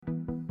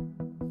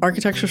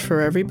Architecture's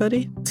for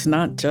everybody. It's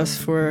not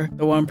just for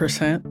the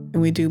 1%.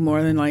 And we do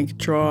more than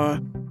draw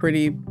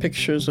pretty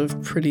pictures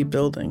of pretty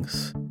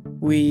buildings.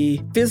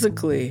 We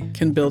physically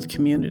can build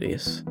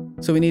communities.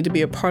 So we need to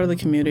be a part of the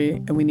community,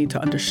 and we need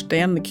to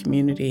understand the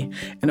community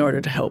in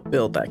order to help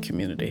build that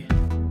community.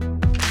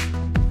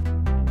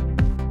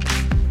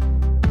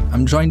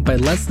 I'm joined by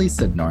Leslie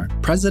Sydnor,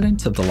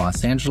 president of the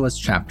Los Angeles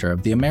chapter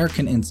of the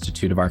American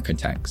Institute of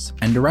Architects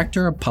and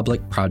director of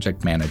public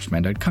project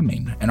management at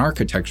Cumming, an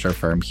architecture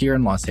firm here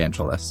in Los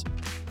Angeles.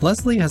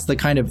 Leslie has the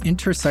kind of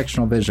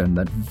intersectional vision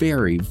that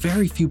very,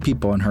 very few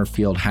people in her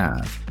field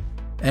have,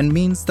 and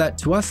means that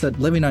to us at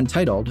Living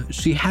Untitled,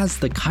 she has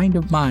the kind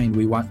of mind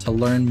we want to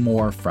learn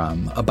more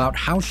from about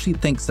how she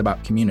thinks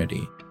about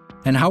community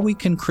and how we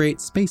can create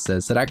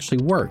spaces that actually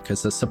work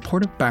as a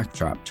supportive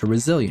backdrop to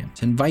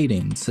resilient,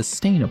 inviting,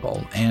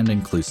 sustainable, and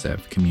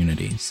inclusive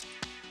communities.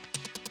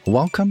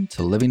 Welcome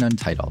to Living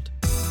Untitled.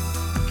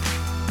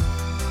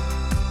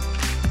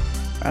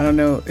 I don't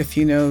know if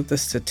you know the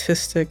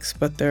statistics,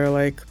 but they're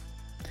I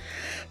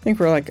think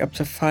we're up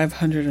to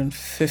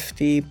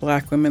 550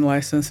 Black women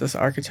licensed as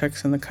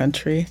architects in the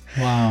country.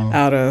 Wow.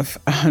 Out of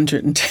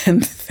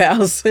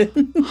 110,000.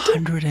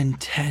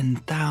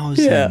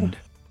 110,000. Yeah.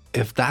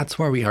 If that's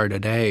where we are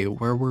today,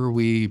 where were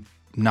we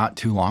not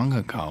too long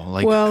ago?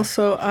 Well,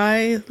 so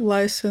I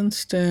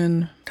licensed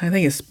in, I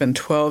think it's been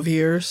 12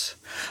 years.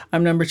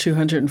 I'm number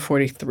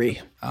 243.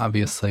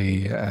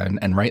 Obviously,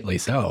 and rightly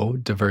so,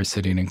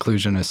 diversity and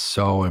inclusion is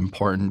so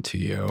important to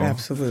you.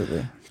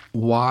 Absolutely.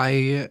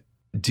 Why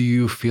do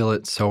you feel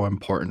it's so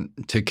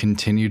important to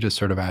continue to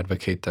sort of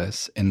advocate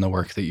this in the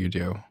work that you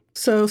do?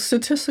 So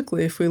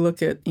statistically, if we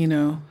look at,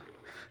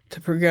 the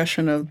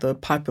progression of the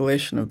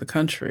population of the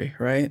country,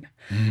 right?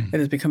 It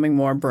is becoming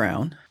more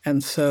brown.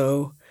 And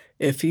so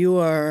if you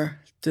are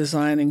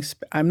designing,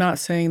 I'm not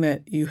saying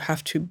that you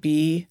have to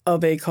be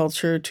of a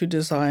culture to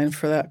design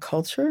for that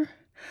culture,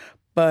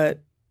 but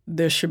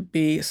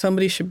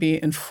somebody should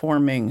be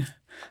informing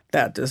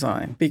that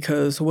design,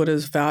 because what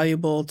is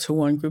valuable to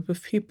one group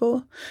of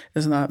people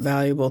is not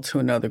valuable to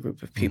another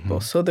group of people.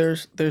 Mm-hmm. So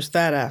there's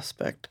that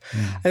aspect.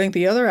 Mm. I think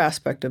the other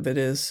aspect of it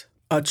is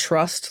a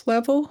trust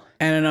level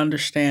and an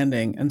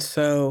understanding. And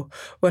so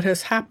what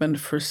has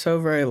happened for so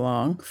very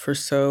long, for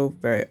so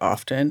very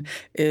often,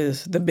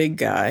 is the big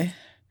guy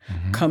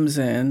comes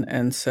in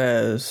and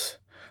says,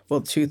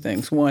 well, two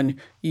things. One,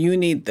 you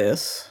need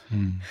this,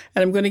 and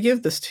I'm going to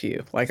give this to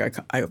you.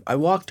 I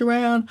walked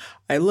around,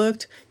 I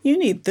looked, you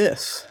need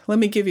this. Let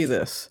me give you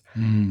this.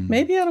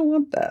 Maybe I don't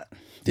want that.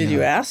 Did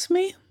you ask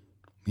me?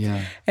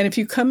 Yeah. And if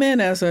you come in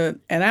as an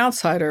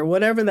outsider,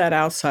 whatever that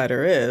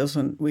outsider is,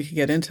 and we could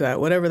get into that,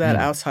 whatever that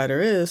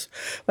outsider is,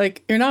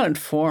 you're not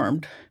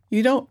informed.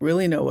 You don't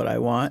really know what I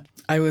want.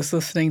 I was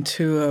listening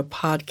to a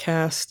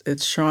podcast.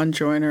 It's Sean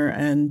Joyner,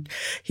 and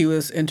he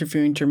was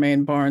interviewing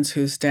Jermaine Barnes,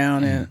 who's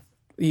down at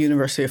the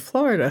University of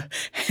Florida.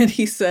 And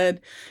he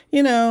said,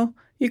 you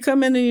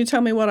come in and you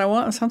tell me what I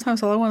want, and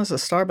sometimes all I want is a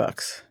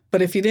Starbucks.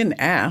 But if you didn't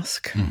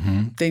ask,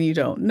 then you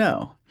don't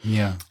know.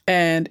 Yeah.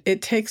 And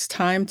it takes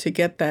time to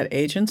get that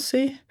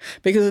agency,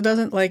 because it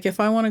doesn't,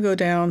 if I want to go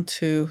down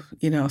to,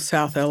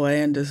 South LA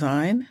and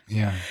design,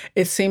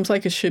 it seems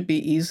like it should be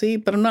easy,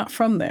 but I'm not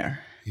from there.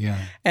 Yeah.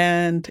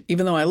 And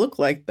even though I look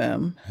like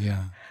them,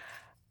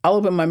 I'll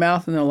open my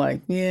mouth and they're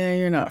like, yeah,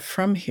 you're not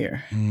from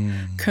here.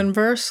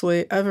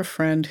 Conversely, I have a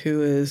friend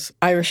who is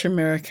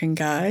Irish-American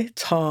guy,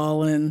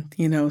 tall and,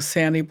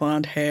 sandy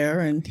blonde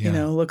hair and,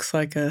 looks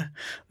like a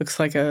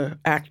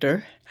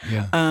actor.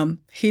 Yeah.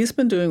 He's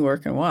been doing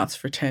work in Watts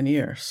for 10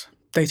 years.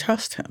 They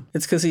trust him.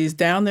 It's because he's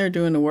down there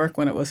doing the work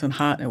when it wasn't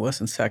hot and it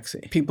wasn't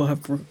sexy. People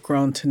have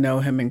grown to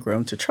know him and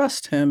grown to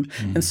trust him,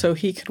 and so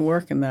he can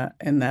work in that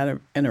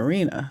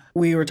arena.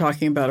 We were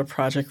talking about a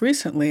project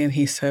recently, and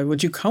he said,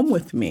 "Would you come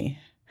with me?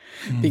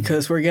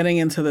 Because we're getting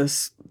into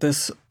this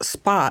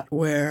spot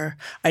where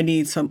I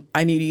need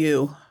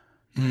you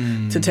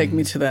to take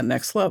me to that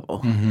next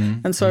level."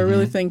 And so I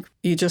really think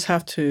you just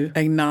have to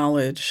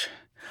acknowledge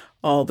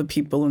all the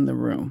people in the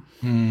room.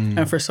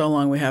 And for so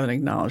long, we haven't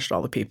acknowledged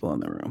all the people in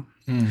the room.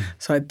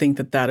 So I think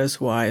that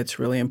is why it's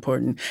really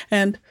important.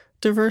 And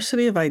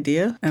diversity of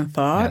idea and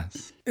thought,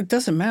 it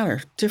doesn't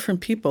matter.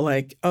 Different people,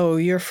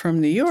 you're from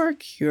New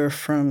York, you're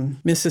from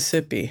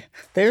Mississippi.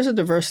 There's a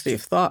diversity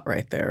of thought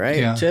right there, right?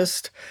 Yeah.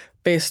 Just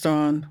based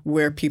on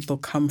where people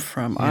come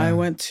from. Yeah. I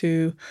went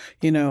to,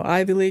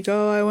 Ivy League.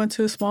 I went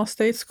to a small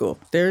state school.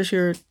 There's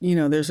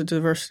there's a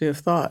diversity of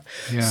thought.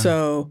 Yeah.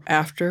 So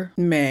after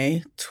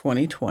May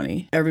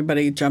 2020,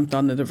 everybody jumped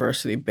on the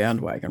diversity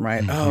bandwagon,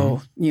 right?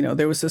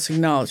 There was this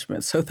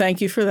acknowledgement. So thank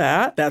you for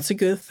that. That's a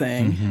good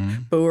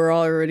thing. But we're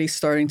already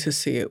starting to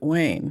see it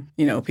wane.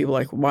 People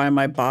why am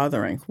I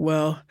bothering?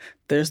 Well,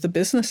 there's the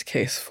business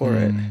case for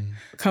it.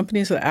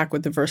 Companies that act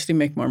with diversity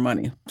make more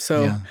money.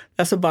 So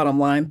that's a bottom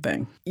line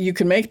thing. You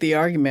can make the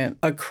argument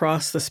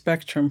across the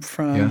spectrum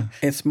from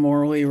it's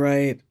morally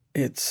right,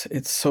 it's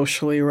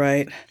socially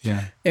right.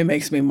 Yeah. It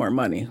makes me more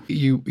money.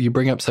 You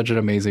bring up such an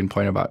amazing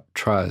point about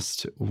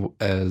trust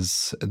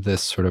as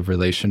this sort of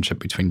relationship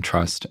between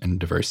trust and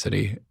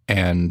diversity.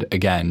 And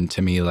again,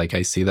 to me, like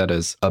I see that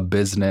as a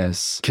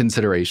business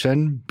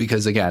consideration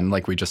because again,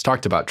 like we just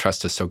talked about,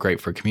 trust is so great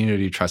for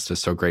community. Trust is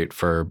so great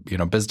for,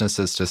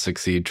 businesses to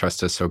succeed.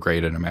 Trust is so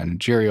great in a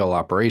managerial,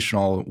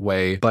 operational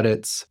way, but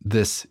it's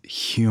this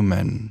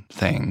human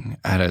thing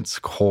at its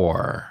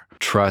core.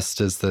 Trust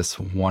is this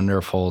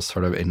wonderful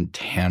sort of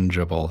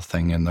intangible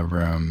thing in the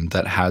room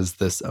that has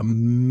this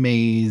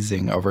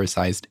amazing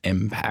oversized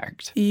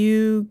impact.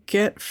 You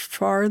get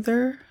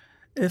farther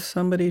if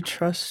somebody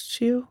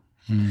trusts you.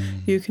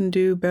 You can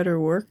do better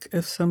work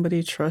if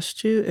somebody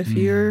trusts you. If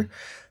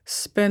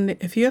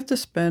if you have to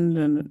spend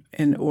an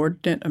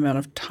inordinate amount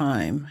of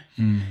time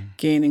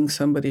gaining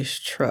somebody's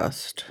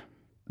trust,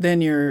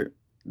 then you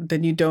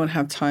don't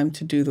have time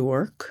to do the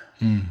work.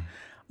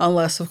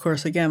 Unless, of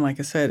course, again, like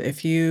I said,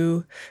 if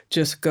you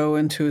just go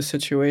into a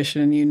situation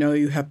and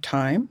you have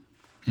time,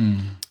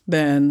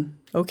 then,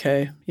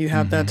 okay, you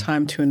have that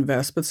time to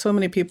invest. But so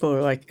many people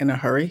are like in a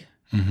hurry.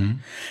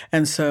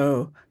 And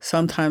so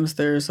sometimes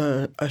there's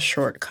a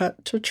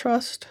shortcut to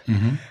trust.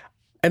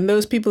 And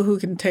those people who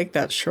can take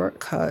that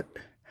shortcut,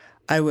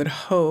 I would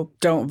hope,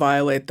 don't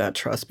violate that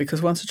trust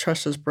because once the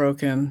trust is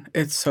broken,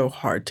 it's so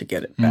hard to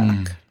get it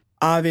back.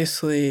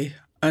 Obviously,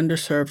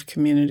 underserved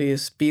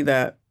communities, be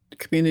that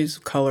communities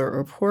of color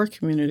or poor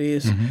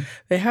communities,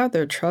 they have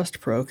their trust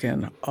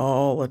broken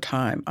all the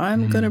time.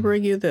 I'm going to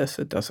bring you this,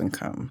 it doesn't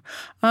come.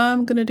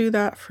 I'm going to do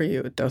that for you,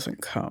 it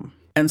doesn't come.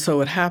 And so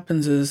what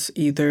happens is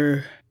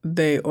either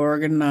they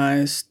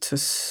organize to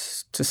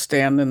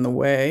stand in the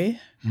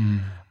way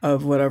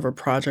of whatever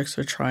projects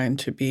are trying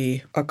to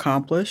be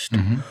accomplished,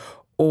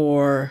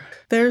 or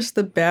there's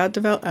the bad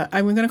development.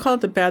 I'm going to call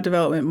it the bad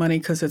development money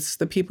because it's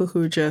the people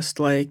who just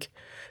like,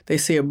 they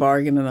see a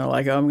bargain and they're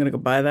like, oh, I'm going to go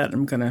buy that. And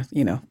I'm going to,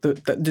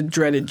 the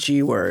dreaded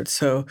G word.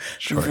 So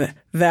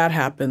that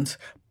happens.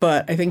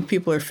 But I think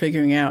people are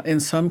figuring out in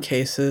some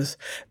cases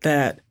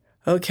that,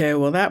 okay,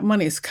 well, that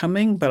money's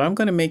coming, but I'm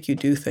going to make you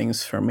do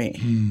things for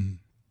me.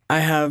 I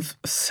have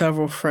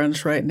several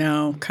friends right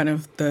now, kind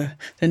of the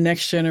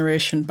next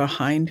generation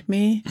behind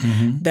me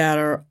that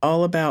are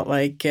all about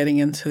like getting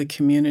into the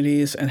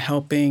communities and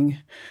helping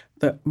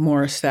the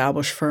more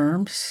established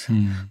firms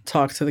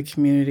talk to the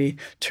community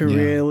to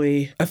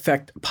really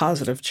affect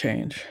positive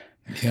change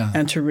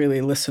and to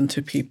really listen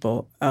to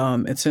people.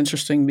 It's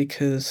interesting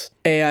because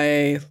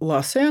AIA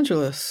Los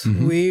Angeles,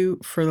 we,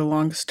 for the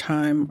longest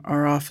time,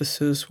 our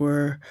offices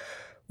were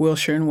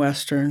Wilshire and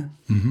Western,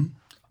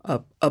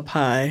 up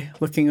high,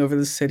 looking over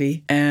the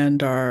city.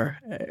 And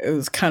it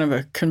was kind of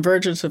a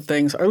convergence of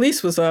things. Our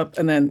lease was up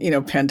and then,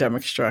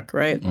 pandemic struck,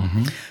 right?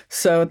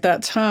 So at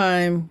that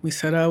time, we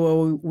said, oh,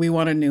 well, we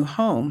want a new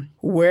home.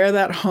 Where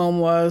that home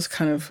was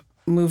kind of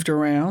moved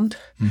around.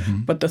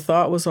 But the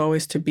thought was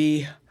always to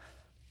be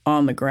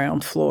on the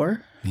ground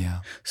floor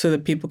so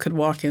that people could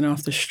walk in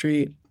off the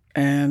street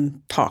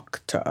and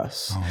talk to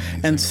us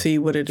and see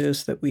what it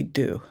is that we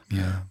do.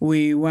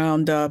 We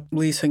wound up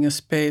leasing a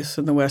space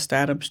in the West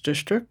Adams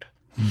district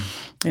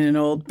in an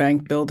old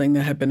bank building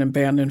that had been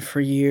abandoned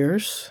for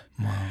years.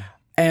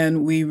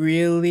 And we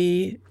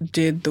really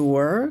did the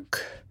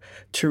work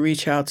to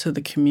reach out to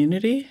the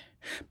community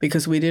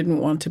because we didn't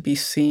want to be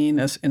seen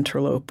as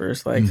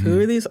interlopers. Like, who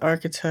are these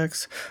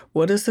architects?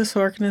 What is this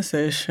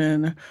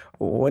organization?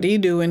 What are you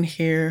doing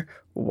here?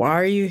 Why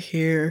are you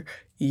here?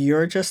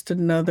 You're just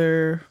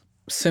another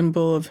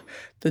symbol of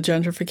the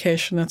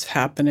gentrification that's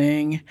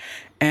happening.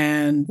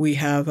 And we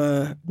have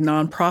a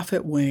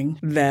nonprofit wing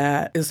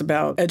that is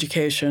about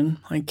education,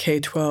 like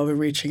K-12 and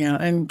reaching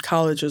out, and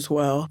college as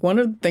well. One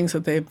of the things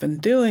that they've been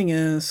doing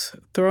is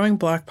throwing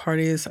block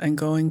parties and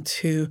going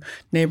to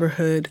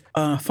neighborhood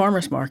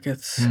farmers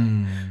markets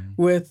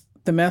with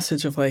the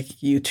message of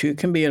like, you too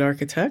can be an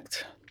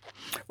architect,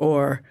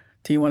 or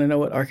do you want to know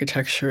what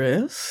architecture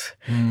is?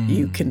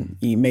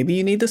 Maybe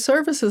you need the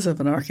services of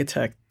an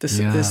architect.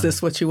 Is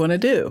this what you want to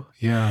do?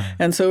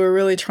 And so we're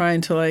really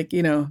trying to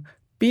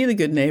be the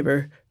good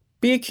neighbor,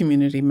 be a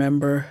community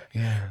member,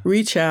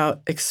 reach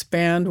out,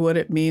 expand what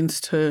it means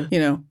to,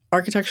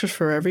 architecture's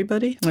for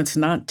everybody. It's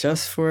not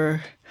just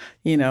for,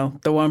 the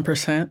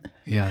 1%.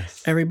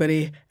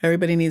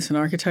 Everybody needs an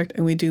architect,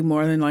 and we do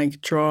more than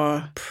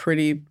draw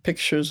pretty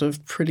pictures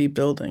of pretty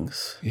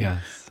buildings.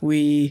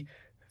 We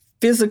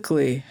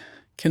physically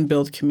can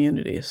build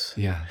communities.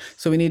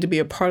 So we need to be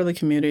a part of the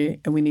community,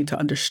 and we need to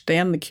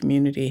understand the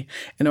community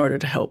in order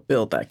to help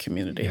build that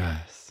community.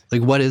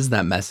 Like, what is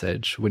that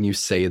message when you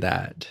say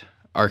that?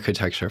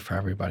 Architecture for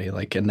everybody,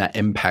 and that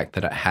impact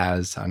that it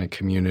has on a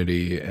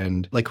community,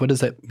 and what does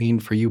that mean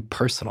for you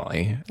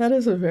personally? That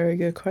is a very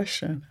good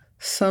question.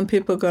 Some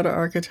people go to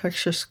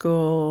architecture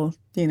school,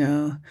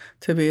 to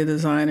be a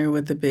designer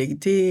with the big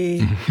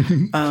D.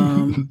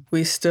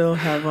 We still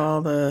have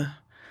all the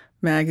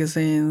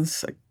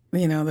magazines,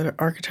 that are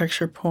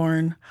architecture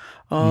porn,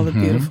 all the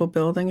beautiful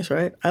buildings,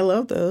 right? I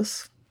love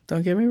those.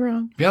 Don't get me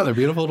wrong. Yeah, they're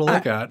beautiful to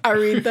look at. I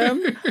read them.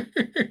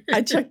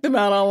 I check them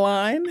out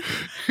online.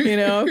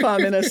 If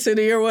I'm in a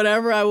city or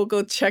whatever, I will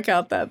go check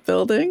out that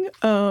building.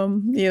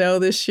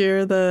 This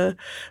year the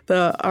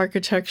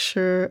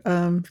architecture,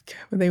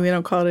 we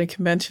don't call it a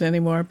convention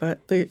anymore,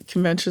 but the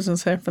convention's in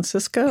San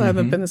Francisco. I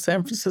haven't been to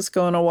San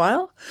Francisco in a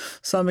while,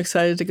 so I'm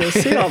excited to go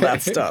see all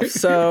that stuff.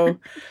 So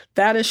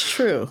that is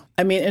true.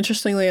 I mean,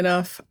 interestingly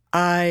enough,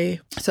 I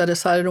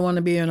decided to want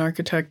to be an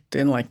architect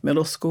in like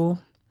middle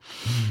school.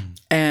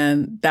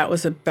 And that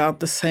was about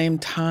the same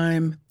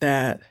time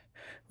that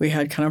we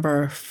had kind of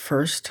our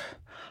first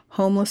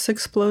homeless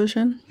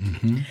explosion.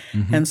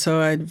 And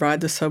so I'd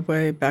ride the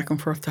subway back and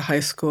forth to high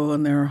school,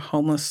 and there were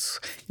homeless,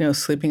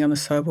 sleeping on the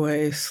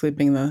subway,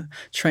 sleeping in the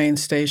train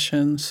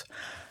stations.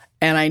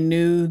 And I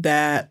knew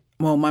that,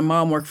 my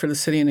mom worked for the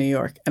city of New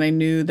York, and I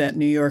knew that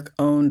New York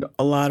owned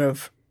a lot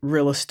of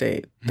real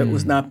estate that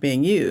was not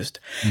being used.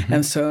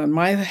 And so in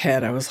my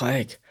head, I was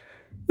like,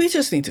 we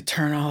just need to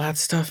turn all that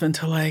stuff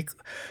into like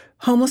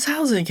homeless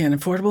housing and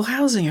affordable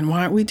housing. And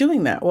why aren't we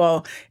doing that?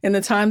 Well, in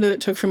the time that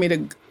it took for me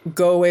to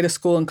go away to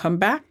school and come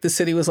back, the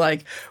city was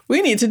like,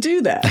 we need to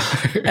do that.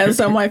 And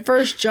so my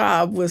first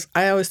job was,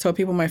 I always tell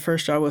people my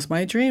first job was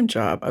my dream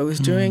job. I was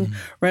doing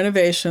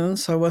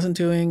renovations. So I wasn't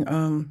doing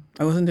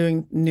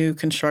new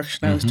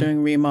construction. I was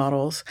doing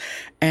remodels.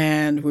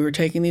 And we were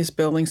taking these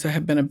buildings that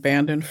had been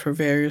abandoned for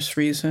various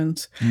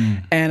reasons.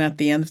 And at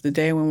the end of the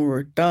day, when we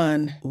were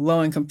done,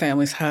 low-income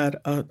families had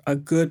a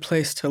good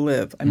place to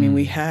live. I mean,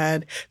 we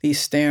had these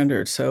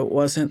standards. So it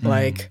wasn't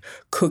like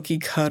cookie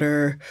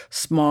cutter,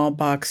 small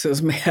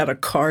boxes made out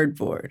of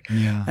cardboard.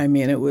 Yeah. I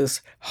mean, it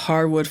was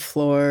hardwood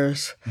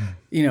floors,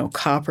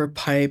 copper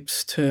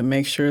pipes to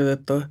make sure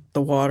that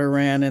the water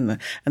ran and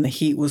the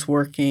heat was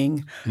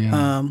working.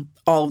 Yeah.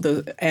 All of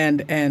the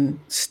and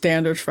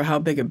standards for how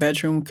big a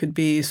bedroom could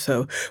be.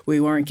 So we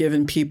weren't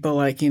giving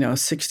people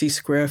 60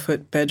 square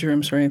foot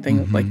bedrooms or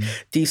anything, like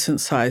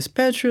decent sized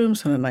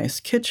bedrooms and a nice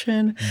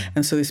kitchen.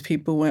 And so these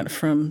people went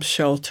from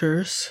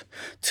shelters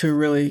to a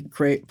really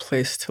great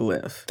place to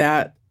live.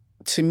 That,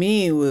 to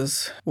me,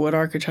 was what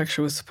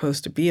architecture was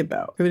supposed to be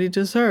about. Everybody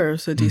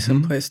deserves a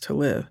decent place to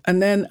live.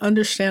 And then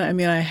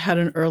understand, I had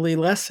an early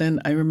lesson.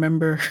 I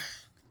remember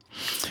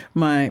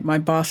my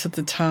boss at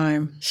the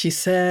time, she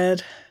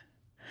said,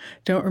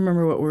 don't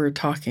remember what we were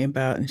talking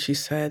about, and she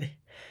said,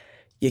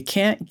 you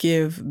can't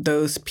give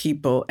those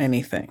people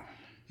anything.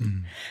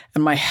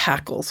 And my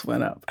hackles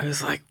went up. I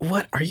was like,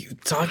 what are you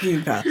talking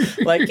about?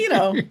 Like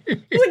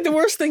the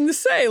worst thing to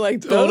say,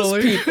 like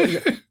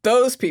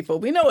those people,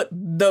 we know what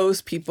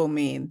those people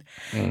mean.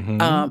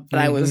 And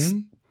I was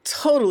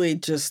totally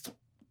just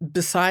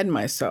beside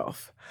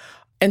myself.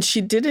 And she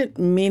didn't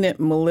mean it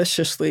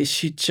maliciously.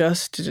 She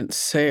just didn't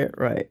say it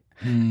right.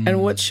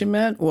 And what she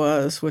meant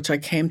was, which I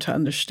came to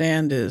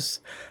understand, is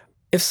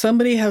if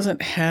somebody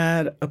hasn't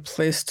had a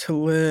place to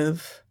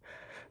live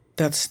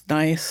that's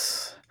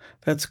nice,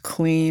 that's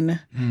clean,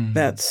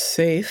 that's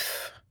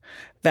safe,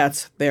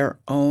 that's their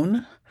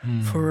own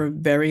for a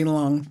very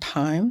long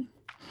time,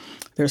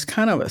 there's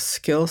kind of a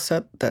skill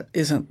set that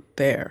isn't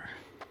there.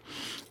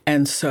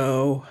 And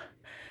so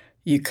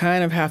you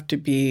kind of have to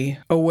be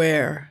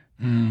aware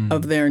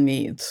of their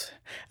needs.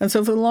 And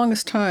so for the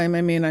longest time,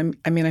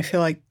 I feel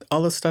like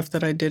all the stuff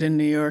that I did in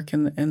New York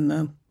in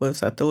the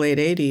late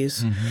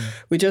 80s,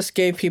 we just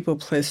gave people a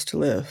place to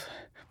live.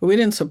 But we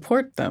didn't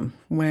support them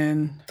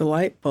when the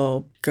light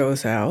bulb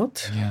goes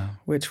out,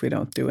 which we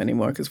don't do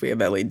anymore because we have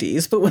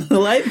LEDs. But when the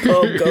light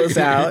bulb goes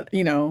out,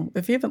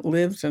 if you haven't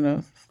lived in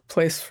a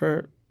place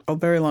for a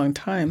very long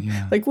time,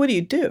 what do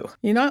you do?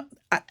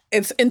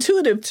 It's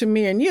intuitive to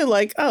me and you,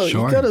 you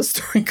go to the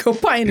store and go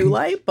buy a new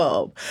light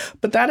bulb.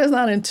 But that is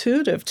not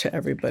intuitive to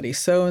everybody.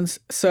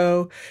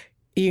 So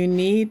you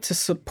need to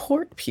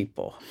support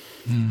people.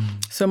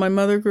 So my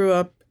mother grew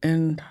up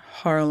in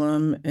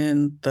Harlem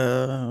in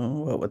the,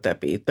 what would that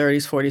be,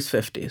 30s,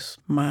 40s, 50s.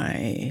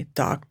 My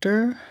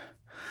doctor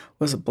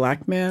was a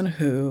Black man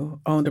who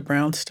owned a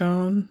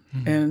brownstone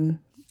in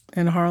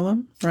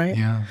Harlem, right?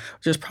 Yeah.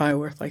 Which is probably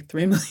worth $3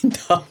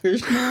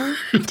 million now.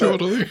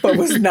 Totally. But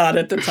was not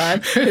at the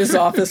time. His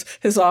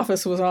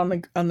office was on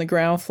the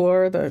ground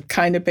floor, the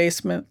kind of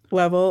basement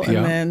level.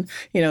 And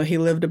then, he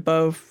lived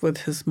above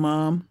with his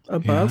mom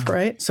above,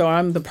 right? So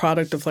I'm the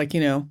product of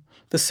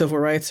the civil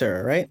rights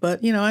era, right?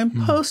 But,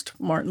 I'm post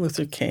Martin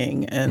Luther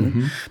King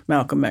and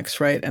Malcolm X,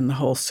 right? And the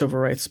whole civil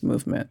rights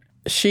movement.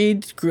 She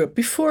grew up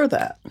before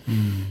that.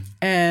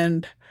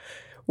 And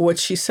what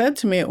she said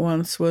to me at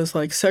once was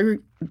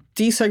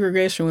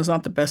desegregation was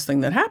not the best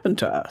thing that happened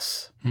to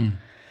us. And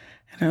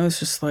I was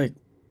just like,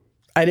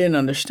 I didn't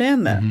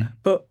understand that.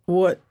 But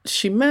what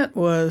she meant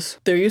was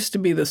there used to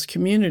be this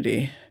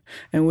community.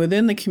 And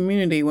within the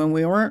community, when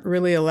we weren't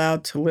really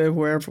allowed to live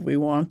wherever we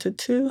wanted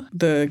to,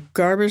 the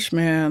garbage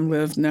man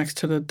lived next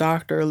to the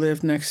doctor,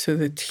 lived next to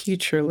the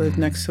teacher, lived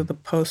next to the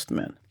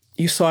postman.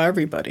 You saw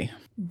everybody.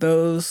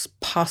 Those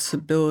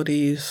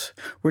possibilities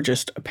were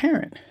just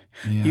apparent.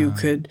 Yeah. You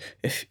could,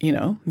 if,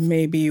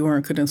 maybe you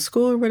weren't good in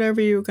school or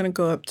whatever, you were going to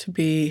go up to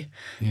be,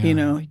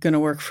 going to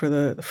work for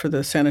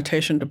the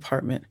sanitation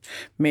department.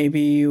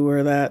 Maybe you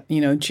were that,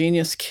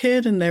 genius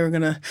kid and they were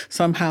going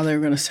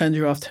to send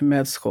you off to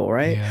med school,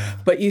 right? Yeah.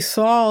 But you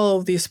saw all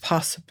of these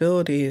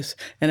possibilities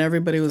and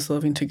everybody was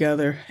living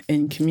together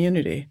in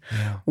community.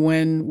 Yeah.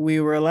 When we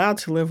were allowed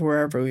to live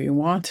wherever we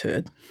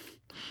wanted,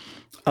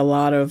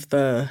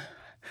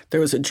 there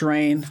was a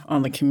drain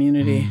on the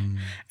community,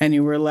 and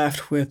you were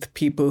left with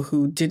people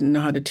who didn't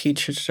know how to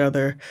teach each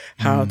other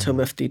how to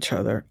lift each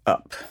other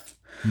up.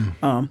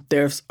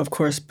 There's, of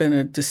course, been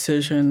a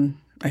decision,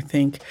 I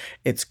think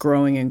it's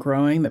growing and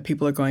growing, that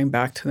people are going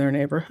back to their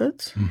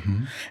neighborhoods.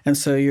 And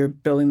so you're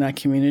building that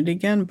community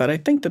again. But I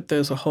think that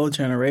there's a whole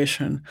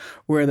generation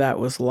where that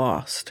was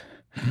lost.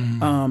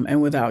 And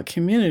without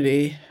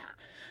community,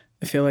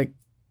 I feel like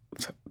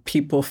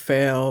people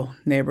fail,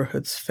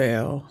 neighborhoods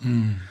fail.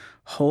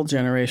 Whole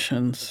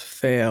generations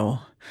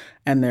fail,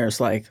 and there's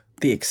like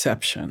the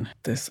exception.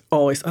 There's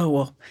always, oh,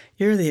 well,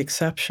 you're the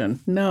exception.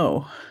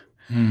 No,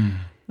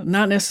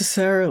 not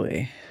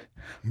necessarily.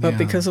 But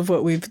because of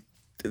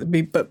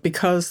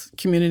because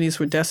communities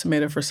were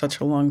decimated for such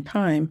a long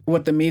time,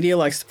 what the media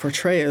likes to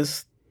portray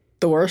is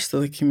the worst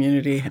of the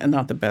community and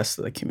not the best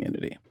of the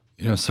community.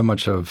 So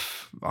much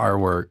of our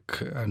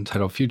work,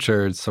 Untitled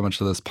Future, so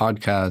much of this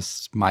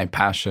podcast, my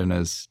passion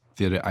is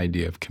the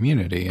idea of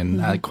community. And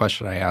the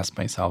question I ask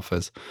myself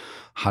is,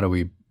 how do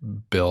we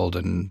build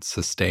and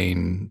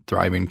sustain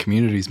thriving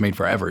communities made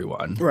for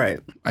everyone? Right.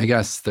 I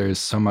guess there's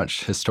so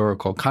much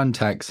historical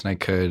context, and I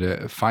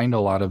could find a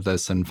lot of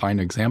this and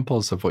find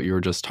examples of what you were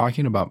just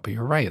talking about. But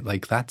you're right.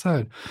 Like that's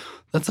a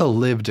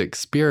lived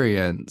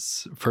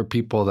experience for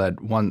people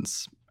that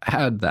once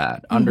had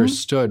that,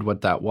 understood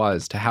what that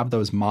was, to have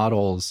those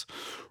models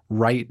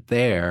right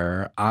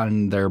there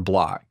on their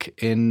block,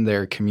 in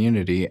their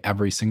community,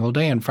 every single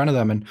day in front of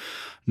them. And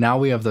now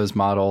we have those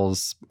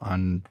models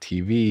on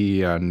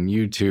TV, on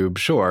YouTube,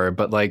 sure,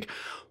 but like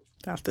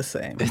not the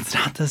same. It's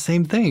not the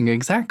same thing.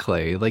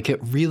 Exactly. Like it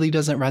really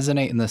doesn't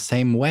resonate in the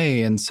same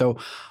way. And so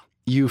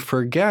you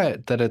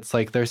forget that it's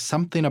like there's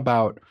something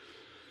about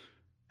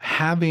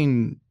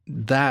having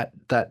that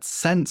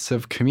sense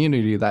of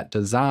community, that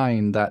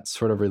design, that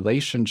sort of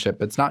relationship.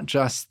 It's not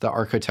just the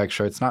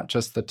architecture, it's not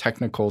just the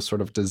technical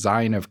sort of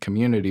design of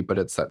community, but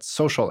it's that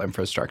social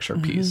infrastructure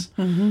piece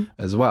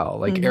as well.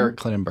 Like Eric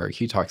Klinenberg,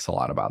 he talks a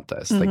lot about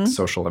this, like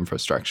social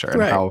infrastructure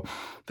and how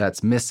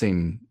that's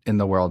missing in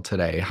the world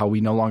today, how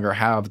we no longer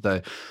have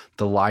the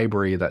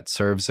library that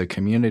serves a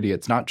community.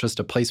 It's not just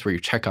a place where you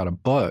check out a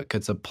book.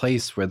 It's a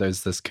place where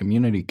there's this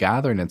community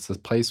gathering. It's a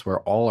place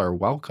where all are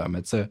welcome.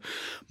 It's a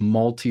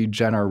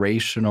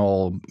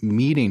multi-generational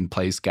meeting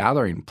place,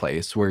 gathering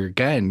place, where,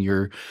 again,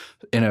 you're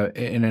in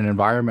an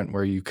environment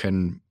where you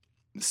can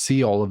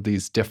see all of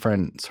these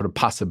different sort of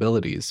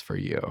possibilities for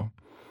you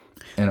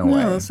in a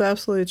way. No, that's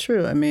absolutely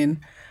true. I mean,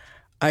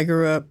 I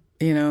grew up,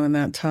 in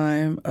that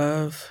time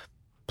of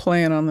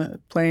playing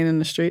in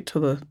the street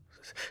till the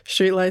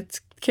street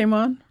lights came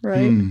on,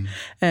 right?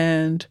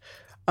 And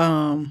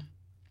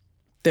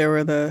there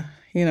were the,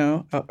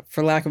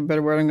 for lack of a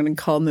better word, I'm going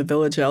to call them the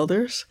village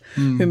elders,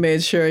 who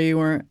made sure you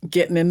weren't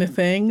getting into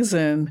things.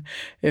 And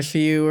if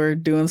you were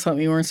doing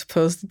something you weren't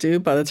supposed to do,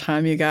 by the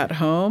time you got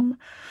home,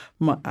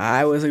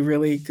 I was a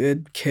really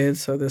good kid,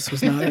 so this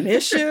was not an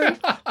issue.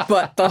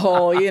 But the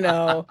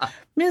whole,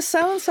 Miss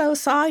So-and-so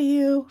saw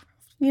you,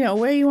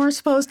 where you weren't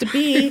supposed to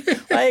be.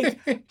 Like,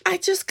 I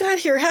just got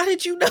here. How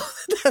did you know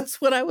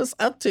that's what I was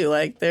up to?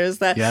 Like, there's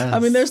that. Yes. I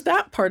mean, there's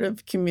that part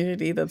of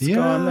community that's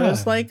gone.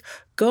 There's like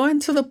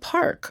going to the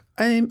park.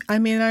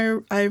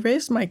 I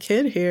raised my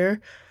kid here.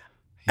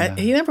 Yeah.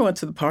 He never went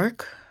to the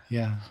park.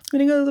 Yeah. We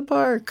didn't go to the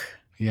park.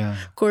 Yeah.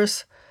 Of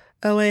course,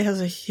 LA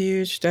has a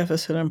huge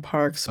deficit in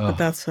parks, but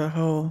that's a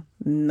whole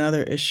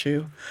nother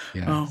issue.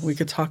 Yes. We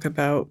could talk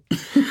about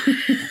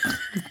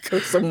go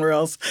somewhere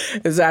else.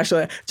 It's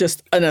actually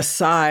just an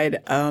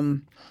aside.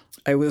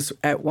 I was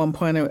at one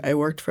point, I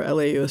worked for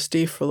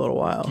LAUSD for a little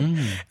while,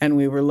 and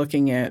we were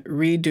looking at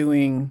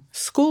redoing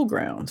school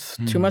grounds.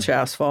 Too much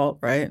asphalt,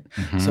 right?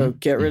 So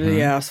get rid of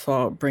the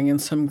asphalt, bring in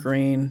some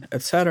green,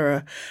 et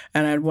cetera.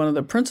 And I had one of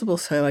the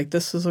principals say, like,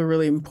 this is a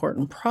really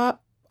important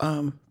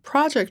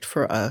project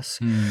for us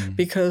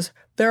because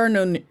there are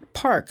no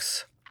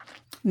parks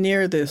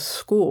near this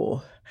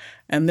school,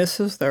 and this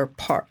is their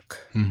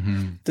park.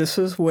 This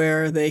is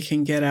where they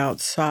can get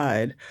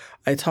outside.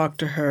 I talked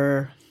to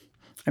her.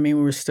 I mean,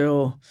 we were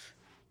still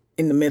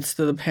in the midst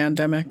of the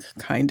pandemic,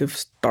 kind of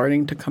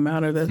starting to come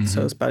out of it.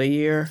 So it's about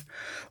a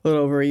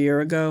little over a year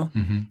ago.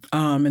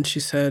 And she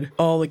said,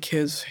 all the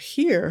kids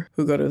here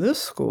who go to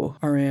this school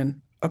are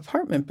in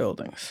apartment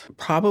buildings,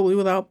 probably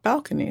without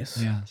balconies.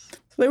 Yes.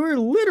 They were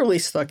literally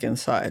stuck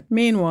inside.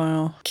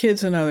 Meanwhile,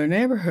 kids in other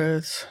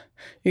neighborhoods,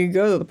 you could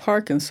go to the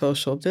park and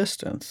social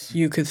distance.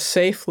 You could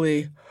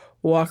safely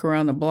walk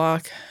around the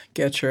block,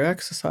 get your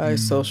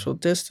exercise, social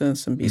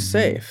distance, and be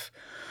safe.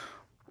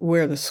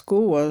 Where the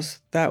school was,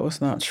 that was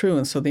not true.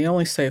 And so the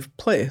only safe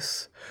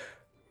place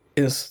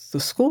is the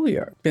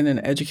schoolyard. Been in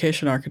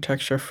education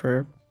architecture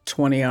for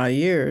 20 odd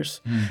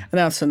years. And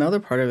that's another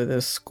part of it,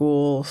 is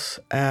schools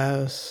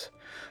as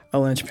a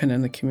linchpin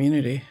in the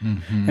community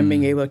and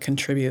being able to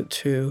contribute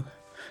to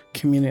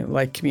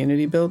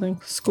community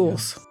building,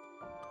 schools. Yes.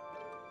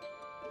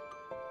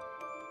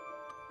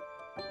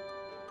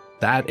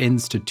 That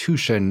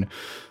institution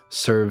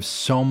serves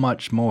so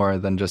much more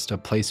than just a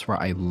place where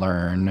I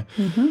learn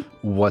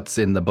what's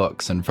in the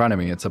books in front of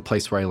me. It's a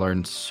place where I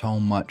learn so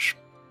much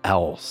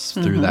else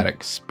through that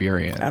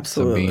experience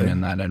of being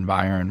in that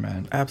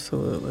environment.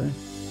 Absolutely.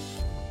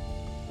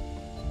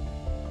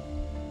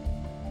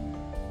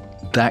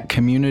 That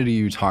community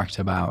you talked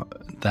about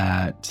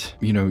that,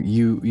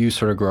 you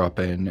sort of grew up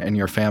in, and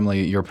your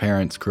family, your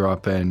parents grew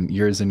up in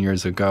years and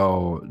years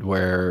ago,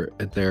 where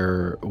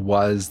there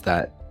was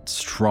that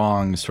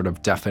strong sort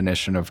of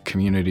definition of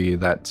community,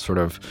 that sort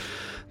of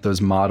those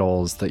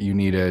models that you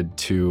needed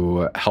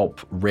to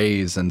help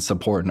raise and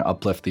support and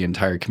uplift the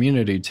entire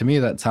community. To me,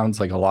 that sounds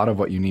like a lot of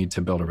what you need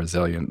to build a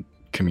resilient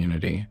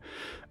community,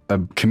 a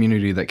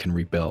community that can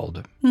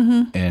rebuild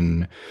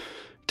in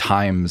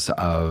times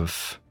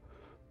of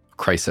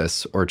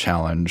crisis or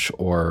challenge,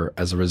 or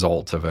as a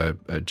result of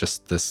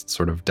just this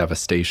sort of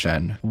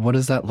devastation. What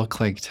does that look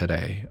like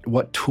today?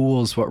 What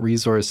tools, what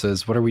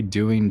resources, what are we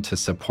doing to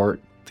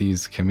support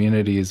these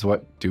communities?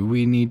 What do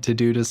we need to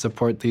do to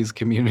support these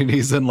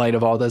communities in light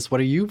of all this?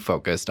 What are you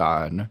focused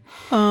on?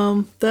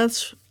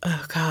 That's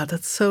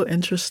so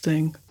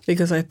interesting,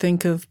 because I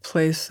think of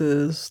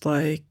places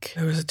like,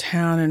 there was a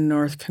town in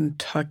North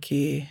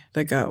Kentucky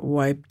that got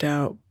wiped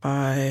out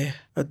by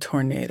a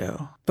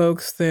tornado.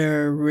 Folks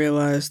there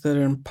realized that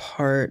in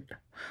part,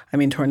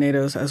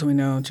 tornadoes, as we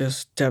know,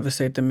 just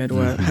devastate the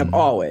Midwest, have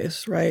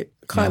always, right?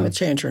 Climate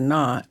change or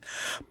not.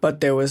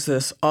 But there was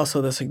this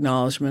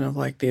acknowledgement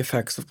of the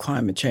effects of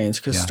climate change,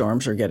 because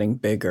storms are getting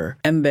bigger.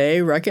 And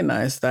they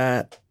recognized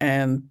that,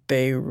 and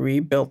they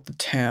rebuilt the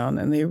town,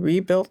 and they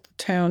rebuilt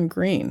the town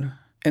green.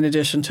 In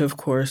addition to, of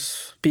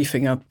course,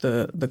 beefing up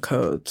the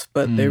codes.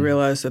 But they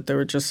realized that there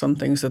were just some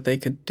things that they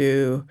could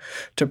do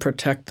to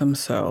protect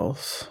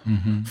themselves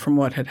from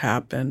what had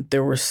happened.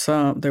 There was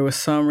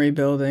some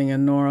rebuilding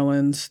in New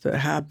Orleans that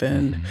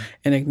happened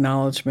in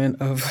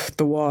acknowledgement of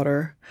the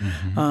water.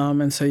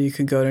 And so you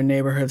could go to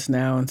neighborhoods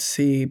now and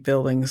see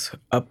buildings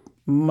up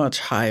much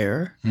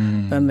higher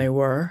than they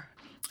were.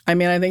 I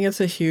think it's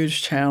a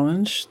huge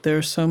challenge. There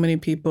are so many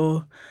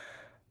people,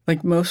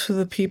 most of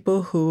the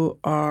people who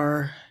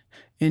are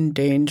in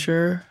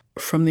danger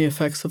from the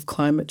effects of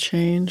climate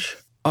change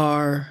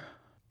are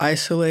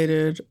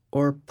isolated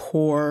or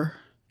poor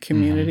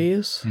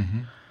communities.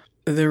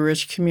 The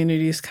rich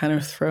communities kind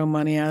of throw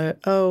money at it.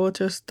 Oh, we'll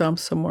just dump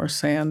some more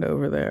sand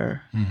over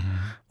there.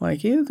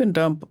 You can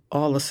dump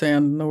all the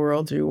sand in the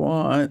world you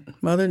want.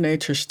 Mother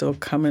Nature's still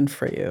coming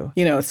for you.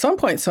 At some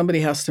point,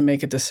 somebody has to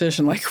make a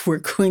decision, we're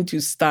going to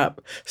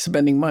stop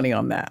spending money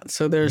on that.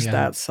 So there's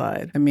that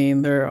side.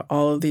 There are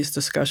all of these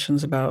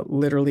discussions about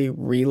literally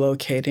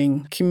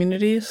relocating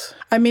communities.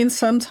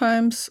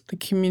 Sometimes the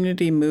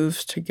community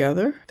moves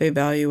together. They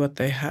value what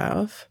they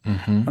have.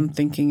 I'm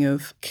thinking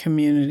of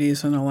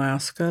communities in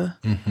Alaska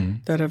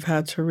that have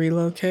had to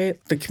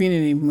relocate. The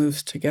community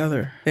moves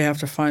together. They have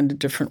to find a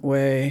different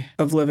way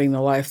of living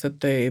the life that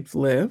they've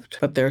lived,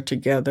 but they're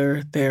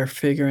together, they're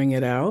figuring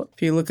it out.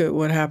 If you look at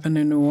what happened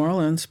in New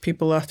Orleans,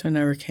 people left and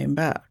never came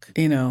back.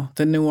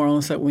 The New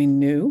Orleans that we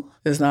knew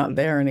is not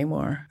there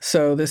anymore.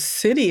 So the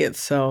city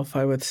itself,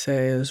 I would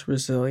say, is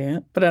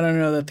resilient, but I don't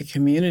know that the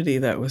community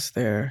that was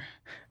there,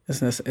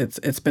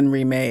 it's been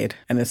remade,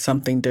 and it's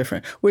something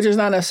different, which is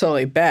not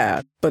necessarily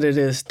bad, but it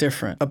is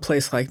different. A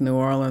place like New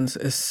Orleans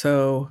is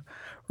so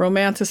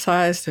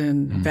romanticized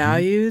and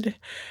valued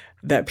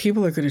that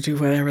people are going to do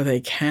whatever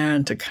they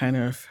can to kind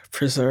of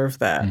preserve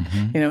that.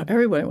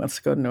 Everybody wants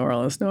to go to New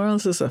Orleans. New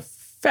Orleans is a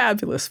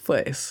fabulous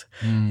place.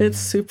 It's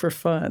super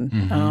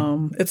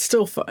fun. It's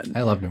still fun.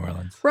 I love New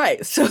Orleans.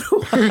 Right. So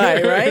do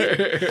I,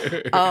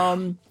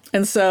 right?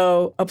 And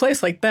so a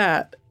place like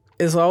that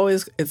is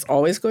always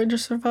going to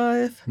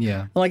survive.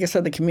 Yeah. Like I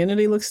said, the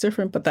community looks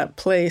different, but that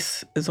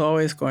place is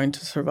always going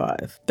to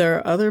survive. There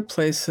are other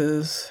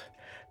places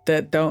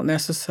that don't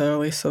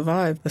necessarily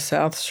survive. The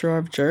South Shore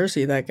of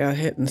Jersey that got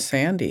hit in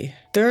Sandy.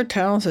 There are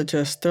towns that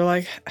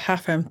they're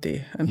half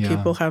empty, and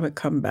people haven't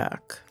come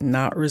back.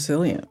 Not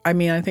resilient.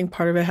 I think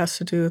part of it has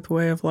to do with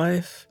way of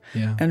life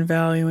and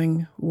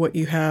valuing what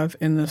you have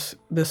in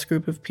this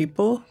group of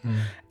people.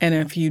 And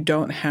if you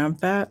don't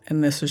have that,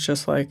 and this is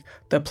just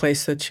the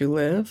place that you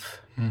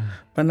live,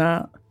 but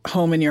not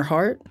home in your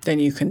heart, then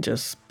you can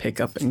just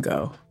pick up and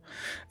go,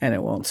 and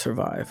it won't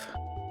survive.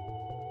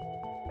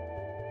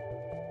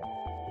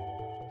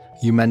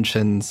 You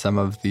mentioned some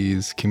of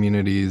these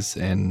communities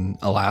in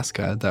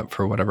Alaska that,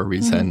 for whatever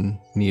reason,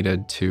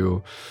 needed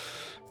to,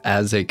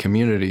 as a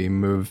community,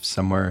 move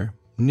somewhere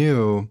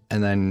new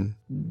and then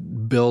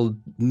build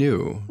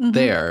new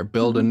there,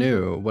 build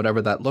anew,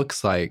 whatever that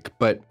looks like.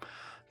 But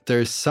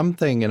there's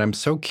something, and I'm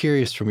so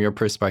curious from your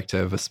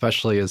perspective,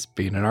 especially as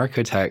being an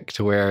architect,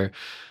 where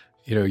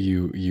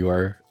you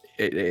are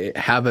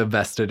have a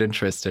vested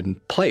interest in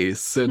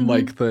place and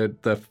like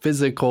the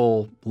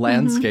physical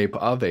landscape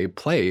of a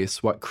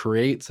place, what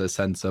creates a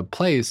sense of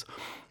place.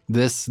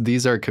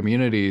 These are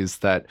communities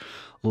that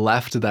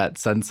left that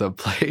sense of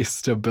place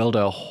to build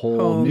a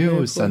whole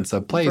new sense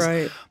of place,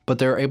 right. But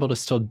they're able to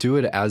still do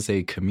it as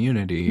a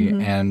community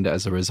and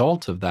as a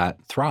result of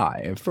that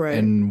thrive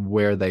in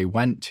where they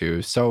went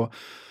to. So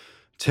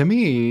to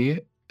me,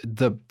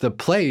 the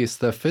place,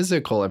 the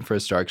physical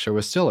infrastructure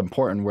was still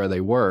important where they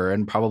were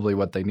and probably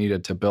what they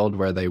needed to build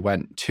where they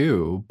went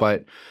to,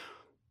 but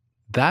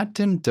that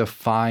didn't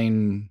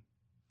define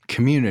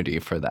community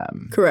for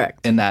them.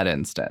 Correct. In that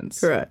instance.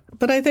 Correct.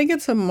 But I think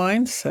it's a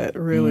mindset,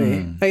 really.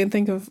 I can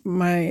think of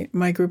my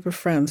group of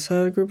friends.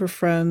 So a group of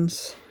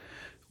friends,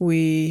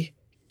 we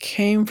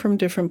came from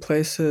different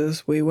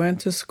places. We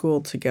went to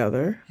school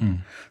together.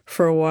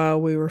 For a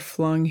while, we were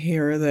flung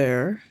here or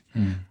there.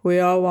 We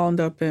all wound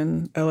up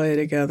in LA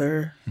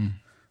together,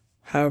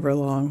 however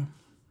long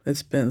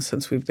it's been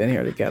since we've been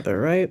here together,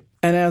 right?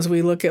 And as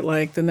we look at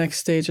like the next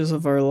stages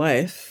of our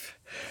life,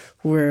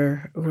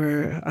 I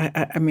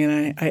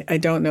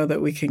don't know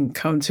that we can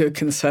come to a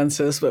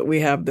consensus, but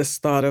we have this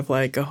thought of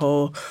like a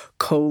whole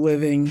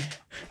co-living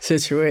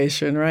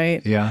situation,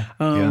 right? Yeah.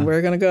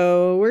 We're gonna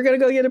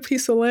go get a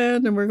piece of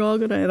land, and we're all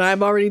gonna. And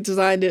I've already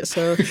designed it.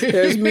 So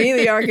there's me,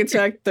 the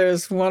architect.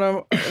 There's one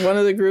of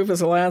the group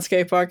is a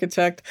landscape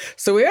architect.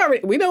 So we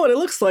know what it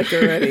looks like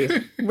already.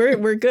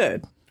 We're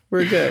good.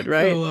 We're good,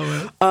 right? I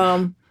love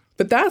it.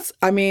 But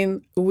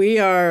we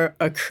are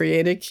a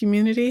created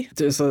community.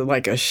 There's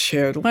a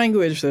shared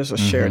language. There's a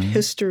shared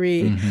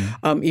history.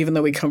 Even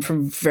though we come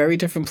from very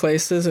different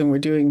places and we're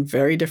doing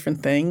very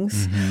different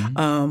things,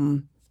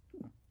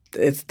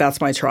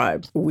 that's my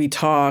tribe. We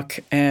talk,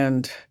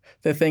 and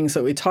the things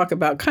that we talk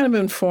about kind of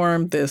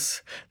inform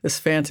this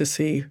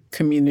fantasy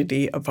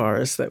community of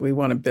ours that we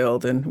want to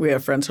build. And we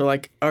have friends who are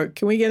like,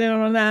 can we get in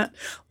on that?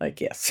 Like,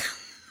 yes,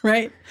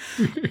 right?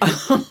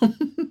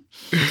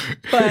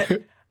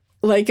 But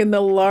like in the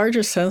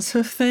larger sense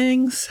of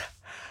things,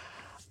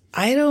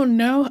 I don't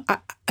know.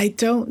 I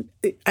don't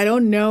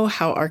know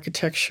how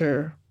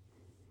architecture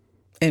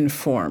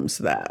informs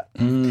that.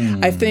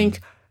 I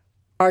think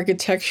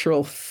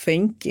architectural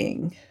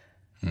thinking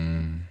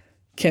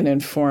can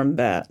inform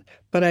that,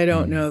 but I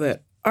don't know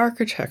that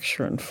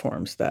architecture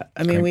informs that.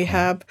 I mean, we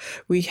have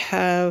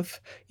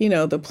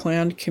the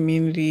planned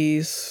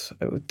communities.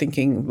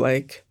 Thinking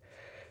like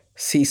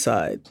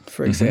Seaside,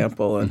 for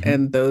example,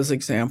 and those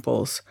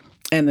examples.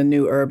 And the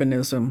new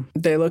urbanism,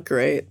 they look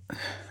great.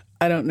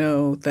 I don't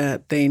know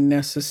that they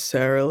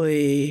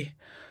necessarily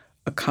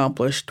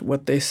accomplished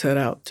what they set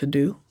out to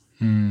do.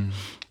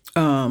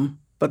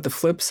 But the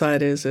flip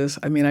side is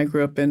I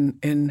grew up in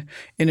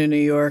a New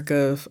York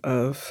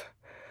of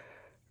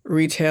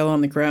retail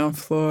on the ground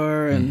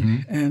floor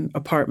and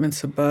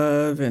apartments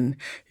above, and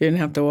you didn't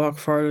have to walk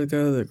far to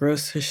go to the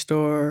grocery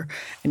store,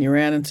 and you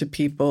ran into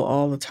people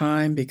all the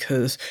time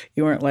because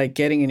you weren't like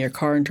getting in your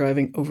car and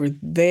driving over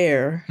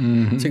there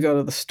to go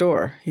to the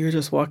store. You were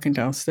just walking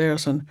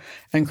downstairs and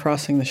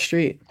crossing the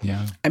street.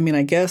 Yeah.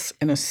 I guess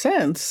in a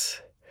sense,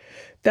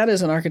 that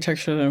is an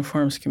architecture that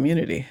informs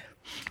community.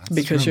 That's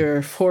because true.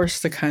 You're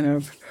forced to kind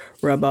of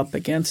rub up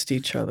against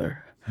each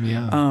other.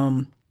 Yeah.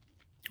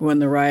 When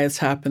the riots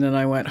happened and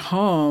I went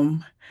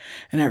home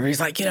and everybody's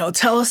like,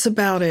 tell us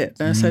about it.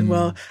 And I said,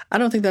 well, I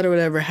don't think that it would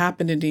ever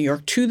happen in New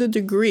York to the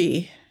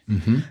degree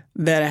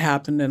that it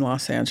happened in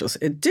Los Angeles.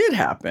 It did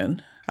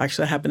happen.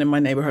 Actually, it happened in my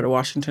neighborhood of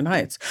Washington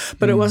Heights.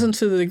 But it wasn't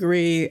to the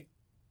degree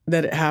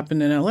that it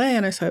happened in LA.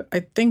 And I said,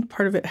 I think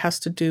part of it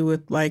has to do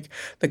with like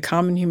the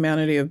common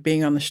humanity of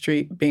being on the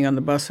street, being on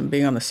the bus, and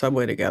being on the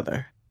subway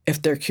together.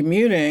 If they're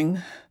commuting,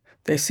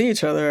 they see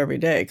each other every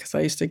day, because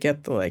I used to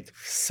get the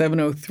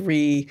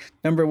 703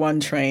 number 1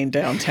 train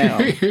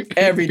downtown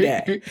every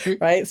day,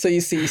 right? So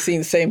you see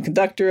the same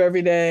conductor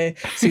every day,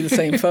 see the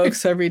same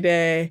folks every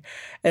day.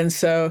 And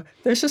so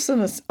there's just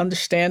an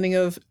understanding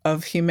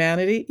of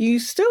humanity. You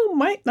still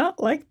might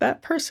not like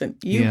that person.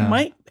 You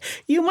might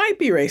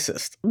be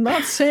racist. I'm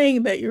not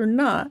saying that you're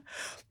not,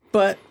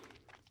 but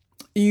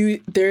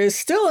there is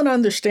still an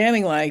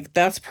understanding like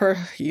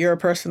you're a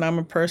person, I'm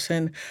a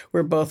person,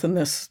 we're both in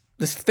this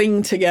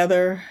thing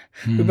together.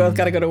 We both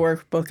got to go to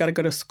work, both got to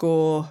go to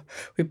school.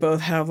 We both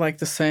have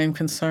the same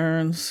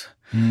concerns.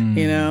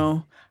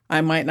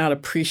 I might not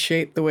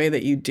appreciate the way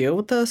that you deal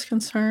with those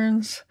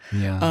concerns.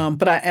 Yeah.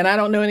 But I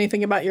don't know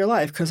anything about your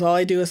life, because all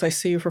I do is I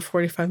see you for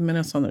 45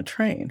 minutes on the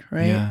train,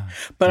 right? Yeah.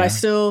 But I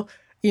still,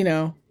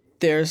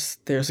 there's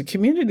a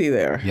community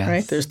there, yes.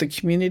 right? There's the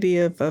community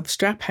of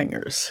strap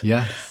hangers.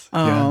 Yes.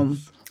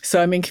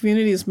 So,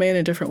 community is made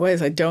in different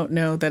ways. I don't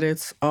know that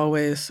it's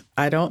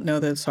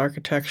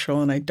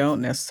architectural, and I don't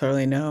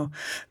necessarily know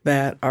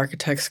that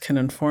architects can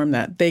inform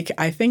that.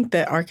 I think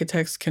that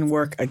architects can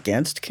work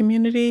against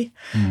community.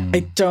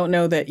 I don't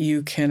know that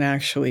you can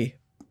actually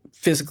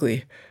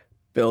physically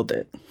build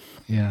it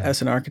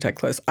as an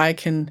architect. I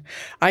can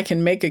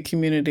make a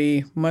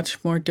community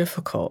much more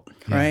difficult,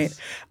 right?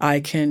 I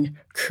can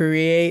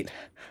create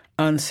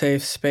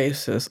unsafe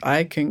spaces.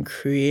 I can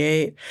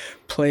create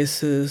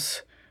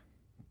places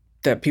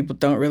that people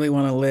don't really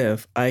want to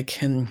live. I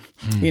can,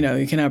 you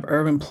can have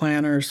urban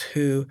planners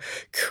who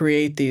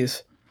create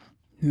these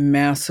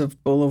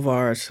massive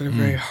boulevards that are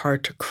very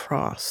hard to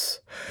cross.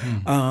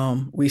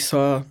 We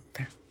saw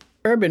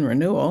urban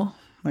renewal,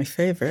 my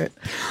favorite,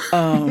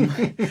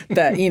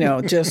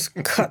 that, just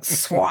cut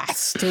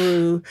swaths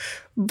through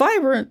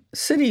vibrant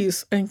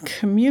cities and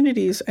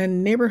communities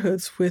and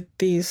neighborhoods with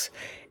these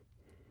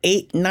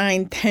 8,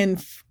 9, 10,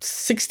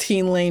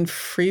 16-lane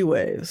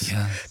freeways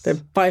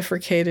that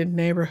bifurcated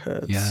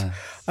neighborhoods. Yes.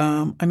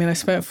 I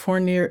spent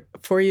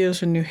 4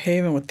 years in New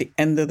Haven with the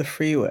end of the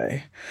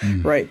freeway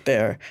right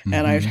there.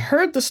 And I'd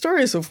heard the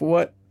stories of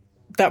what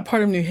that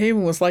part of New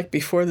Haven was like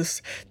before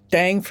this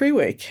dang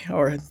freeway,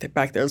 or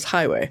back there was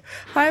highway.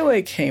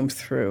 Highway came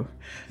through,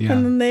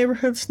 and the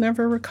neighborhoods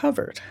never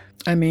recovered.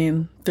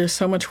 There's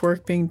so much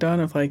work being done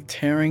of like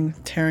tearing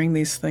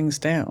these things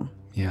down.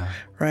 Yeah.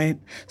 Right?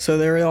 So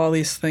there are all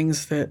these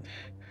things that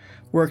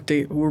were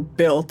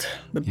built,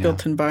 the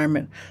built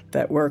environment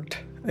that worked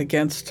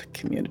against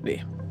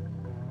community.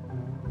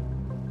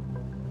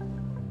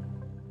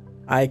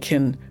 I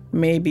can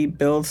maybe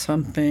build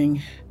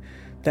something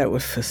that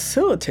would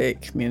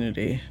facilitate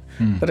community,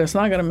 but it's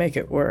not going to make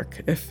it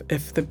work.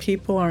 If the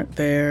people aren't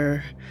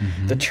there,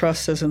 the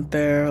trust isn't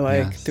there,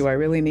 do I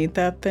really need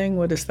that thing?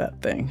 What is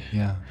that thing?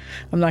 Yeah.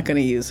 I'm not going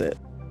to use it.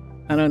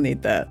 I don't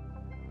need that.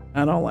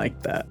 I don't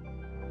like that.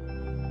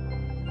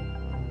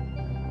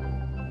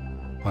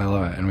 Well, I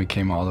love it. And we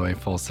came all the way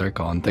full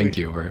circle. And thank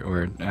you.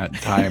 We're at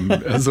time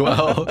as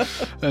well.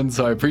 And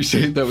so I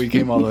appreciate that we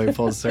came all the way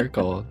full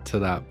circle to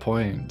that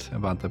point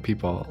about the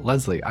people.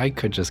 Leslie, I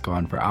could just go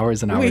on for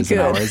hours and hours and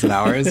hours and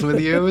hours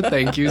with you.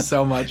 Thank you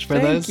so much for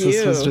this. You.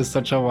 This was just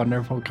such a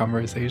wonderful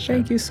conversation.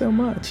 Thank you so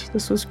much.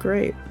 This was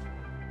great.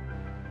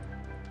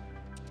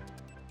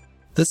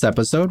 This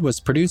episode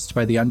was produced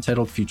by the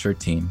Untitled Future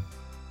team.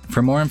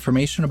 For more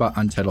information about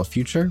Untitled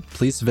Future,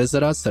 please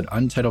visit us at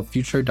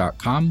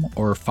untitledfuture.com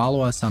or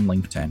follow us on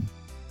LinkedIn.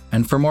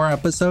 And for more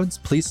episodes,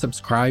 please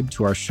subscribe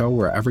to our show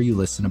wherever you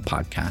listen to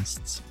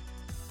podcasts.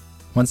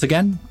 Once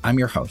again, I'm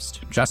your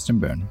host, Justin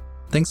Boone.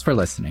 Thanks for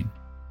listening.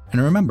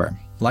 And remember,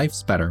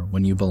 life's better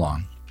when you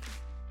belong.